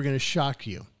say it, we're gonna shock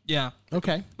you. Yeah.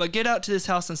 Okay. But get out to this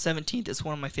house on 17th. It's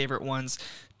one of my favorite ones.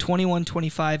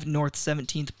 2125 North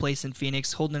 17th Place in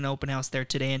Phoenix. Holding an open house there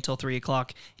today until 3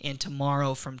 o'clock and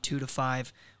tomorrow from 2 to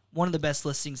 5. One of the best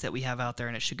listings that we have out there,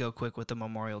 and it should go quick with the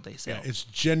Memorial Day sale. Yeah, it's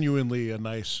genuinely a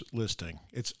nice listing.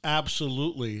 It's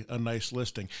absolutely a nice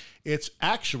listing. It's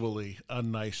actually a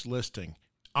nice listing.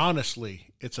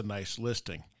 Honestly, it's a nice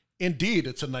listing. Indeed,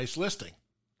 it's a nice listing.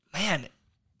 Man,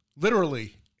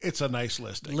 literally, it's a nice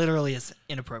listing. Literally, it's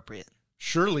inappropriate.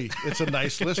 Surely, it's a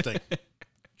nice listing.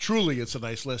 Truly, it's a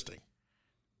nice listing.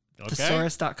 Okay?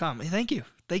 Thesaurus.com. Thank you.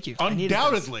 Thank you.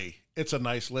 Undoubtedly, it's a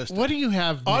nice listing. What do you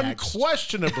have next?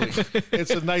 Unquestionably,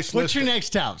 it's a nice listing. What's your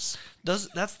next house?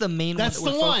 That's the main That's one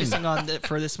that the we're one. focusing on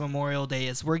for this Memorial Day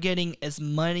is we're getting as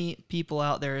many people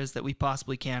out there as that we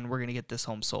possibly can. We're going to get this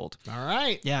home sold. All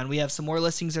right. Yeah, and we have some more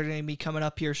listings that are going to be coming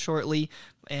up here shortly.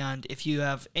 And if you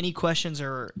have any questions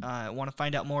or want to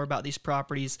find out more about these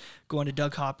properties, go on to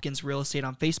Doug Hopkins Real Estate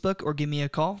on Facebook or give me a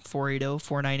call,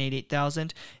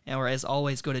 480-498-8000. Or as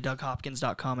always, go to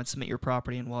DougHopkins.com and submit your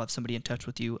property, and we'll have somebody in touch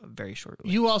with you very shortly.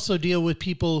 You also deal with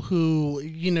people who,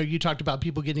 you talked about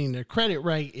people getting their credit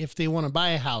right if they want to buy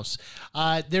a house.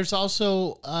 There's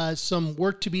also some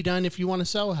work to be done if you want to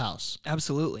sell a house.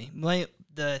 Absolutely.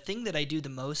 The thing that I do the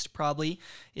most probably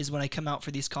is when I come out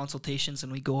for these consultations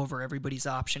and we go over everybody's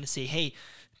option to say, hey,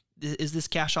 is this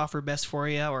cash offer best for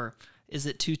you, or is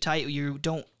it too tight? You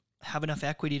don't have enough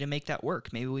equity to make that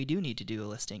work. Maybe we do need to do a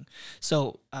listing.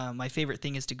 So my favorite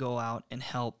thing is to go out and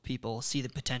help people see the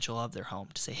potential of their home,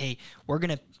 to say, hey, we're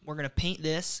gonna paint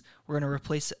this, we're gonna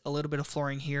replace a little bit of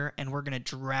flooring here, and we're gonna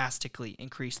drastically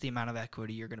increase the amount of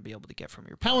equity you're gonna be able to get from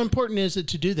your property. How important is it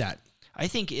to do that? I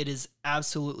think it is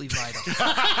absolutely vital.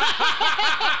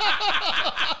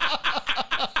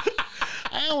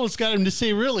 I almost got him to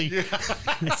say really.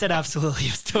 I said absolutely.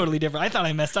 It was totally different. I thought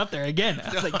I messed up there again.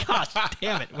 I was like, gosh,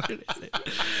 damn it. What did I say?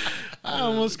 I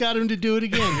almost got him to do it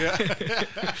again.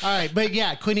 All right. But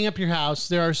yeah, cleaning up your house.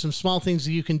 There are some small things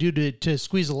that you can do to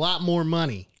squeeze a lot more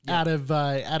money out of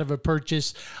a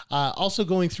purchase. Also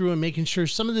going through and making sure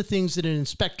some of the things that an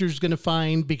inspector is going to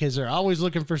find, because they're always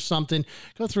looking for something,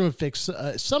 go through and fix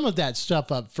some of that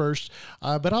stuff up first.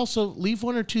 But also leave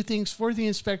one or two things for the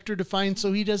inspector to find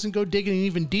so he doesn't go digging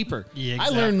even deeper. Yeah,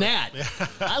 exactly.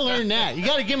 I learned that. You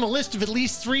got to give him a list of at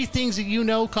least 3 things that you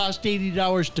know cost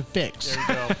 $80 to fix.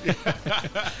 There you go.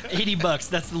 $80,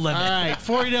 that's the limit. All right,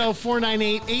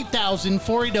 480-498-8000,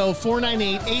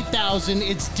 480-498-8000.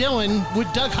 It's Dylan with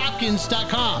DougHopkins.com.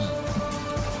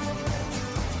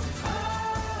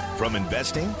 From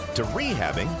investing to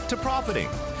rehabbing to profiting,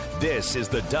 this is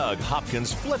the Doug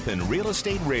Hopkins Flippin' Real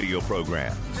Estate Radio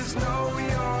Program. Just know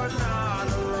you're not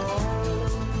alone,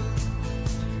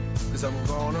 'cause I'm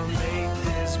gonna make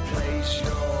this place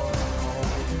your home.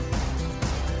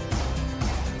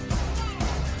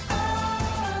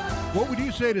 What would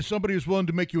you say to somebody who's willing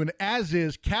to make you an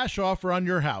as-is cash offer on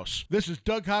your house? This is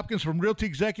Doug Hopkins from Realty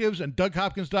Executives and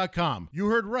DougHopkins.com. You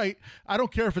heard right. I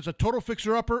don't care if it's a total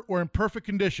fixer-upper or in perfect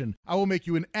condition. I will make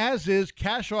you an as-is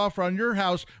cash offer on your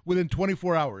house within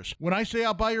 24 hours. When I say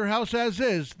I'll buy your house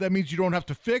as-is, that means you don't have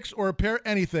to fix or repair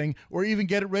anything or even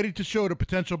get it ready to show to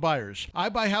potential buyers. I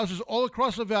buy houses all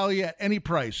across the valley at any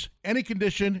price, any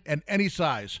condition, and any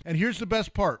size. And here's the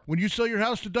best part. When you sell your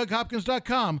house to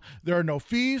DougHopkins.com, there are no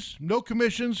fees, no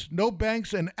commissions, no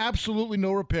banks, and absolutely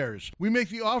no repairs. We make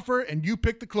the offer and you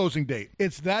pick the closing date.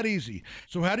 It's that easy.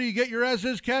 So how do you get your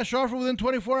as-is cash offer within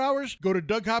 24 hours? Go to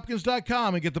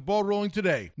DougHopkins.com and get the ball rolling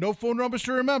today. No phone numbers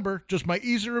to remember, just my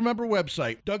easy-to-remember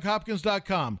website,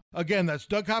 DougHopkins.com. Again, that's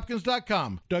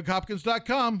DougHopkins.com.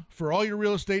 DougHopkins.com for all your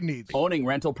real estate needs. Owning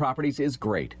rental properties is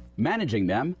great. Managing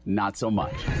them, not so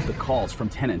much. The calls from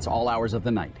tenants all hours of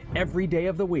the night, every day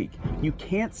of the week. You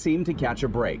can't seem to catch a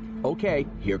break. Okay,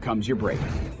 here comes your break.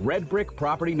 Red Brick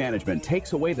Property Management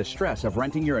takes away the stress of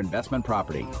renting your investment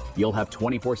property. You'll have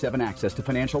 24/7 access to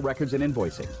financial records and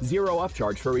invoicing, 0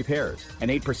 upcharge for repairs, an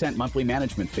 8% monthly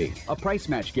management fee, a price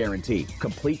match guarantee,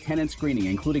 complete tenant screening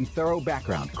including thorough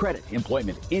background, credit,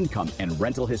 employment, income, and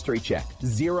rental history check,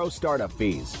 0 startup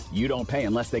fees. You don't pay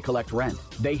unless they collect rent.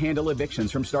 They handle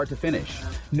evictions from start to finish.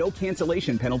 No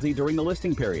cancellation penalty during the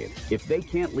listing period. If they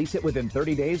can't lease it within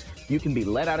 30 days, you can be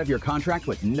let out of your contract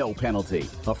with no penalty.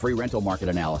 A free rental market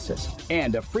analysis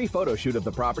and a free photo shoot of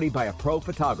the property by a pro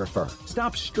photographer.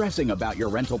 Stop stressing about your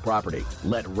rental property.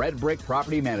 Let Red Brick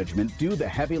Property Management do the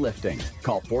heavy lifting.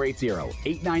 Call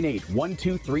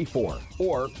 480-898-1234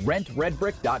 or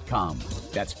rentredbrick.com.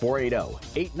 That's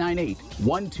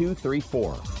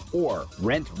 480-898-1234 or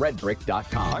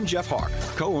rentredbrick.com. I'm Jeff Hawk,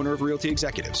 co-owner of Realty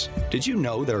Executives. Did you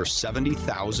know there are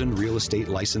 70,000 real estate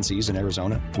licensees in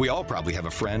Arizona? We all probably have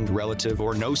a friend, relative,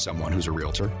 or know someone who's a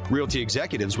realtor. Realty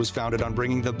Executives was founded on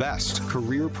bringing the best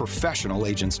career professional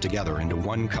agents together into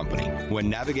one company. When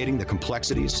navigating the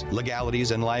complexities,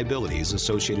 legalities, and liabilities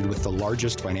associated with the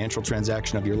largest financial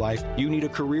transaction of your life, you need a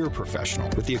career professional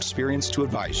with the experience to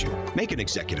advise you. Make an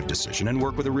executive decision and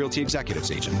work with a Realty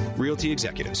Executives agent. Realty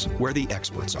Executives, where the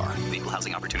experts are. Equal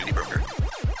Housing Opportunity Broker.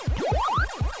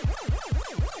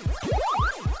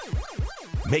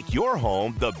 Make your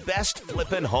home the best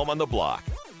flippin' home on the block.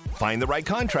 Find the right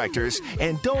contractors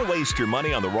and don't waste your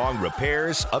money on the wrong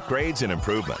repairs, upgrades, and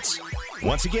improvements.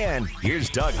 Once again, here's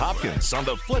Doug Hopkins on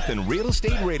the Flippin' Real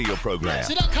Estate Radio Program. It's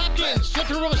the Doug Hopkins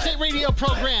Flippin' Real Estate Radio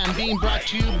Program being brought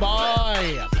to you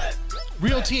by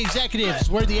Realty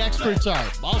Executives, where the experts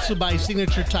are. Also by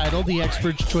Signature Title, the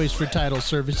expert's choice for title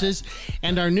services.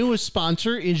 And our newest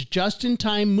sponsor is Just in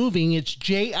Time Moving. It's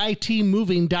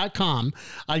JITmoving.com.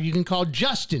 You can call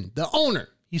Justin, the owner.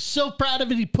 He's so proud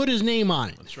of it, he put his name on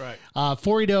it. That's right.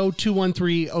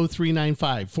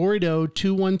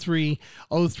 480-213-0395.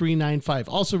 480-213-0395.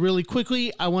 Also, really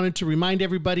quickly, I wanted to remind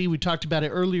everybody, we talked about it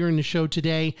earlier in the show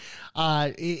today,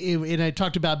 and I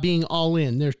talked about being all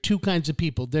in. There's 2 kinds of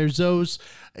people. There's a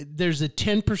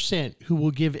 10% who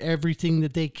will give everything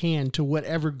that they can to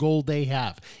whatever goal they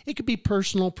have. It could be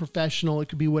personal, professional, it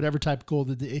could be whatever type of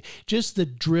goal, just the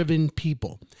driven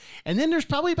people. And then there's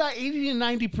probably about 80 to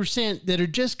 90% that are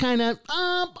just kind of,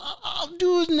 I'll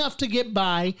do enough to get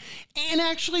by. And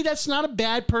actually, that's not a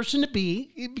bad person to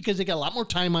be because they got a lot more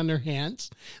time on their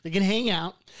hands. They can hang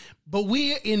out. But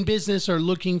we in business are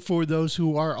looking for those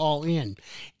who are all in.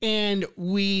 And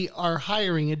we are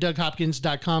hiring at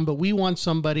DougHopkins.com, but we want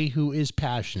somebody who is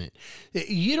passionate.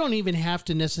 You don't even have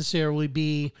to necessarily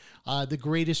be the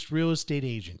greatest real estate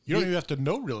agent. You don't even have to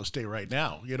know real estate right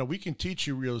now. You know, we can teach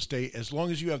you real estate as long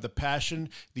as you have the passion,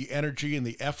 the energy, and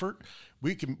the effort.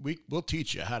 We'll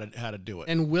teach you how to do it.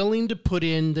 And willing to put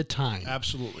in the time.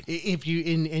 Absolutely. If you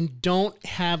and don't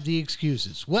have the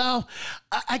excuses. Well,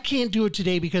 I can't do it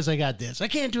today because I got this. I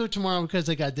can't do it tomorrow because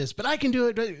I got this. But I can do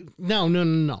it.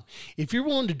 No. If you're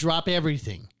willing to drop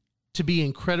everything to be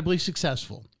incredibly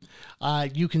successful,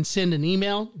 you can send an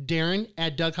email,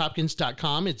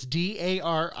 Darren@DougHopkins.com. It's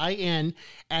DARIN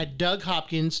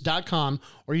 @DougHopkins.com.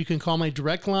 Or you can call my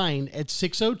direct line at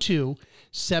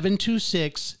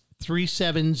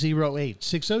 602-726-3708.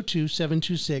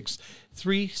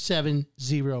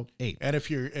 602-726-3708. And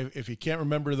if you can't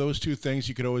remember those two things,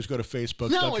 you could always go to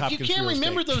Facebook. No, if you can't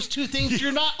remember those two things,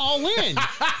 you're not all in.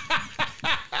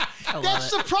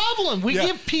 That's the problem. We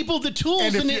give people the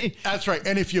tools. That's right.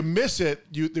 And if you miss it,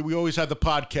 we always have the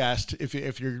podcast.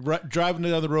 If you're driving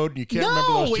down the road and you can't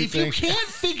remember those two things. No, if you can't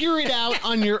figure it out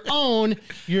on your own,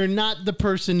 you're not the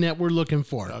person that we're looking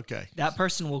for. Okay. That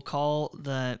person will call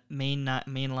the main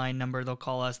line number. They'll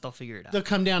call us. They'll figure it out. They'll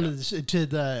come down to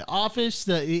the office.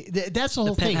 That's the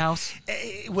whole thing. Penthouse.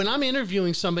 When I'm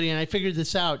interviewing somebody and I figured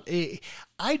this out,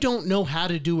 I don't know how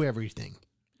to do everything.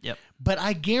 Yep. But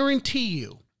I guarantee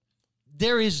you,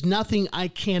 there is nothing I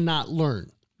cannot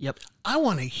learn. Yep. I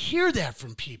want to hear that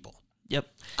from people. Yep.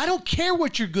 I don't care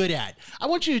what you're good at. I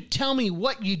want you to tell me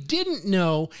what you didn't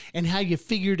know and how you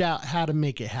figured out how to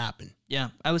make it happen. Yeah.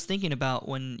 I was thinking about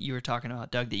when you were talking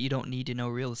about, Doug, that you don't need to know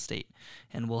real estate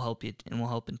and we'll help you and we'll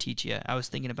help and teach you. I was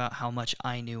thinking about how much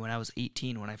I knew when I was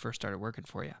 18 when I first started working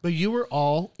for you. But you were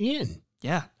all in.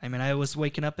 Yeah. I mean, I was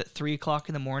waking up at 3 o'clock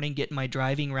in the morning, getting my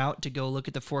driving route to go look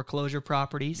at the foreclosure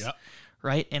properties. Yep.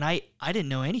 Right. And I didn't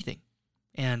know anything.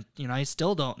 And, I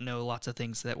still don't know lots of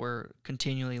things that we're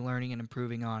continually learning and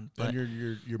improving on. But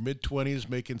and your mid-20s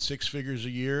making six figures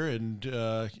a year and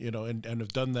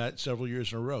have done that several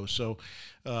years in a row. So,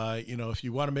 if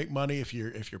you want to make money, if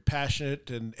you're passionate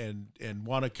and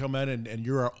want to come in and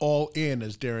you're all in,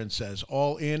 as Darren says,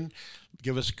 all in,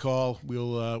 give us a call.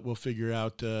 We'll figure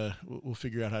out how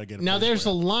to get it. Now, there's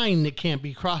a line that can't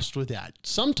be crossed with that.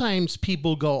 Sometimes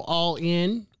people go all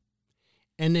in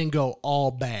and then go all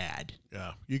bad.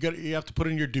 Yeah, you have to put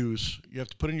in your dues. You have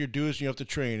to put in your dues, and you have to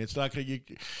train. It's not going to,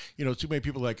 too many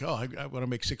people are like, I want to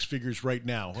make six figures right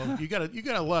now. Well, you got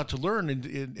a lot to learn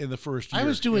in the first year. I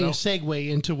was doing a segue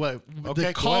into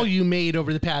the call you made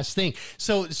over the past thing.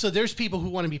 So there's people who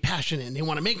want to be passionate and they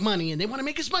want to make money and they want to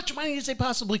make as much money as they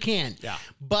possibly can. Yeah,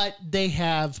 but they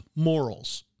have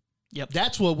morals. Yep.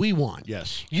 That's what we want.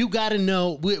 Yes. You got to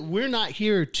know, we're not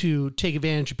here to take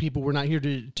advantage of people. We're not here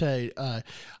to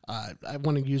I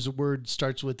want to use a word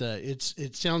starts with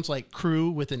it sounds like crew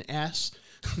with an S.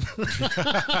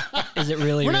 Is it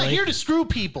really? We're not here to screw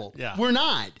people. Yeah. We're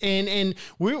not. And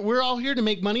we're all here to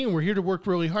make money and we're here to work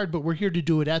really hard, but we're here to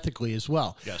do it ethically as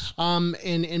well. Yes.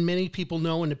 And many people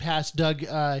know in the past, Doug,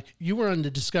 you were on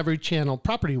the Discovery Channel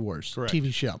Property Wars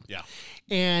TV show. Yeah.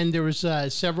 And there was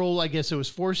several, I guess it was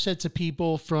 4 sets of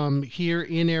people from here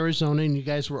in Arizona, and you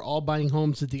guys were all buying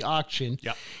homes at the auction.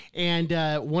 Yeah. And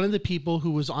one of the people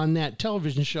who was on that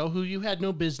television show, who you had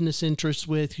no business interests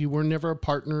with, you were never a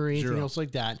partner or anything else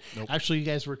like that. Nope. Actually, you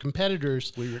guys were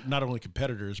competitors. We were not only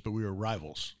competitors, but we were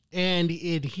rivals. And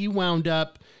he wound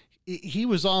up, he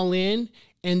was all in,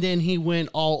 and then he went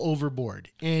all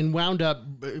overboard and wound up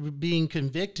being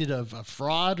convicted of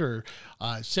fraud or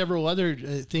several other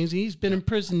things. He's been in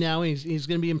prison now. He's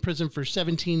going to be in prison for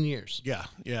 17 years. Yeah.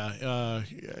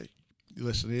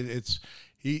 Listen,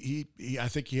 I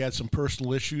think he had some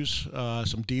personal issues,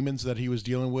 some demons that he was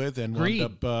dealing with, and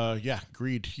wound up,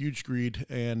 huge greed,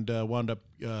 and wound up,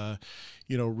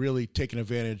 really taking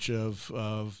advantage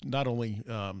of not only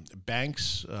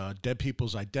banks, dead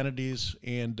people's identities,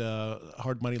 and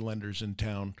hard money lenders in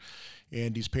town,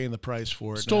 and he's paying the price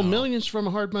for it. Stole millions from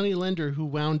a hard money lender who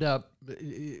wound up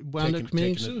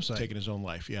committing suicide, taking his own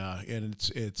life. Yeah, and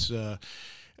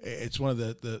it's one of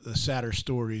the sadder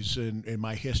stories in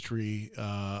my history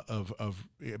of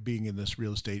being in this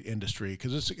real estate industry,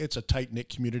 because it's a tight knit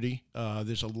community.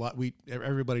 There's a lot.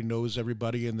 Everybody knows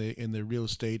everybody in the real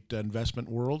estate investment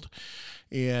world,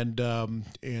 and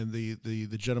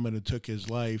the gentleman who took his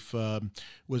life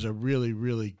was a really,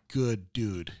 really good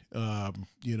dude. I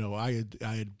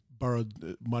had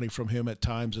borrowed money from him at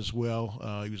times as well.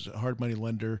 He was a hard money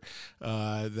lender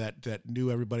that knew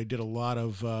everybody, did a lot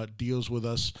of deals with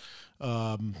us.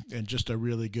 And just a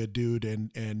really good dude,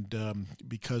 and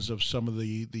because of some of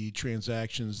the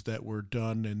transactions that were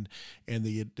done, and the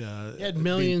he had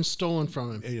millions stolen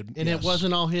from him, and it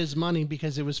wasn't all his money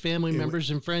because it was family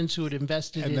members and friends who had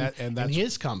invested in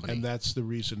his company, and that's the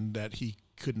reason that he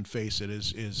couldn't face it.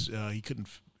 Is he couldn't,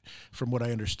 from what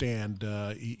I understand,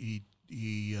 he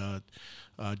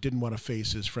didn't want to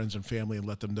face his friends and family and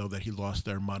let them know that he lost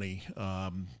their money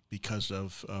because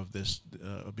of this,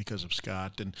 because of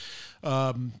Scott. And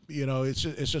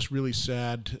it's just really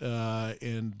sad,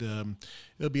 and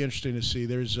it'll be interesting to see.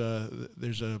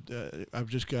 I've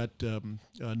just got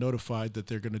notified that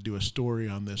they're going to do a story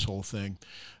on this whole thing.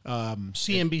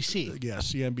 CNBC.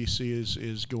 CNBC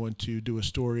is going to do a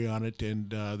story on it,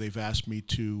 and they've asked me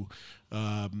to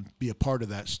be a part of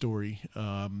that story,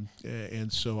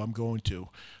 and so I'm going to.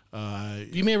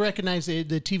 You may recognize the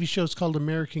TV show is called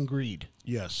American Greed.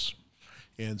 Yes,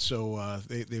 and so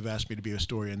they've asked me to be a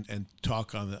story and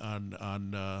talk on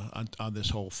this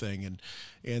whole thing,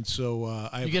 and so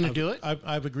you going to do it?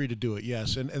 I've agreed to do it.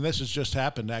 Yes, and this has just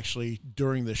happened actually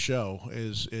during the show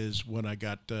is when I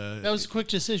got. That was a quick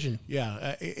decision.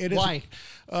 Yeah, it is. Why?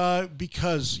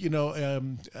 Because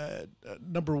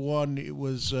number one, it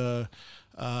was.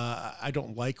 I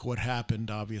don't like what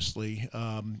happened. Obviously,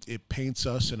 it paints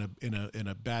us in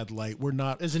a bad light. We're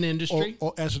not as an industry.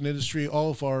 As an industry,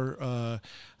 all of our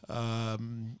our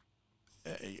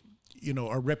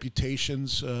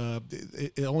reputations.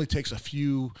 It only takes a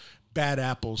few bad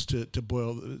apples to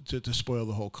spoil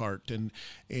the whole cart, and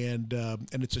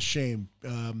it's a shame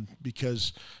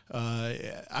because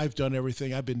I've done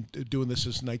everything. I've been doing this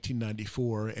since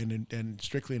 1994 and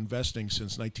strictly investing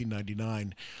since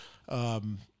 1999.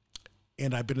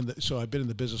 And I've been in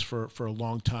the business for a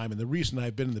long time. And the reason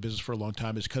I've been in the business for a long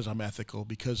time is because I'm ethical,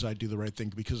 because I do the right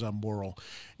thing, because I'm moral,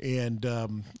 and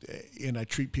I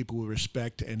treat people with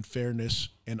respect and fairness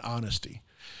and honesty.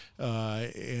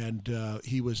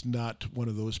 He was not one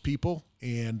of those people,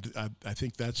 and I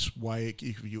think that's why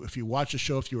if you watch the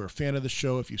show, if you're a fan of the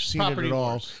show, if you've seen it at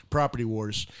all, Property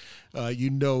Wars, you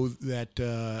know that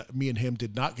me and him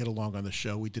did not get along on the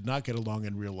show. We did not get along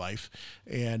in real life,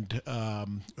 and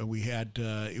we had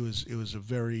it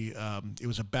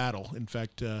was a battle. In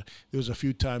fact, there was a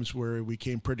few times where we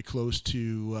came pretty close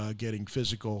to getting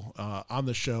physical on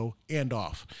the show and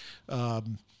off.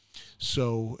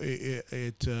 So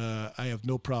I have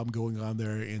no problem going on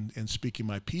there and speaking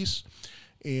my piece,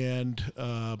 and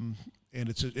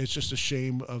it's just a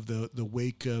shame of the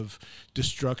wake of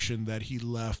destruction that he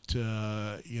left.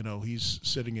 He's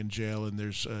sitting in jail, and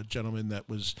there's a gentleman that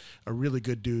was a really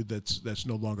good dude that's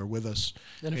no longer with us,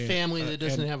 and a family that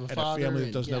doesn't have a father,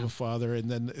 have a father,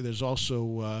 and then there's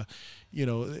also. He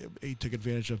took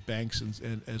advantage of banks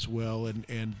and as well,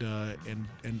 and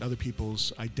other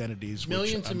people's identities,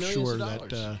 millions which I'm sure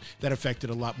that affected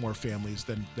a lot more families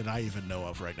than I even know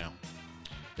of right now.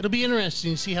 It'll be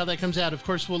interesting to see how that comes out. Of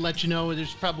course, we'll let you know.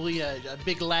 There's probably a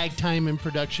big lag time in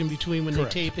production between when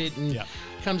Correct. they tape it and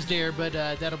comes to air, but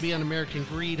that'll be on American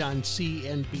Greed on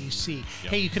CNBC. Yep.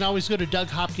 Hey, you can always go to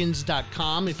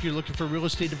DougHopkins.com if you're looking for real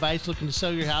estate advice, looking to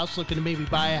sell your house, looking to maybe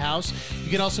buy a house.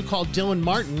 You can also call Dylan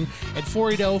Martin at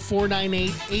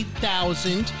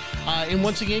 480-498-8000. And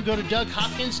once again, go to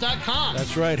DougHopkins.com.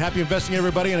 That's right. Happy investing,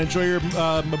 everybody, and enjoy your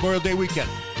Memorial Day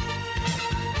weekend.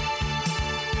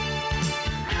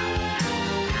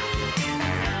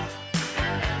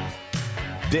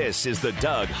 This is the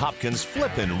Doug Hopkins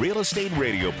Flippin' Real Estate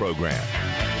Radio Program.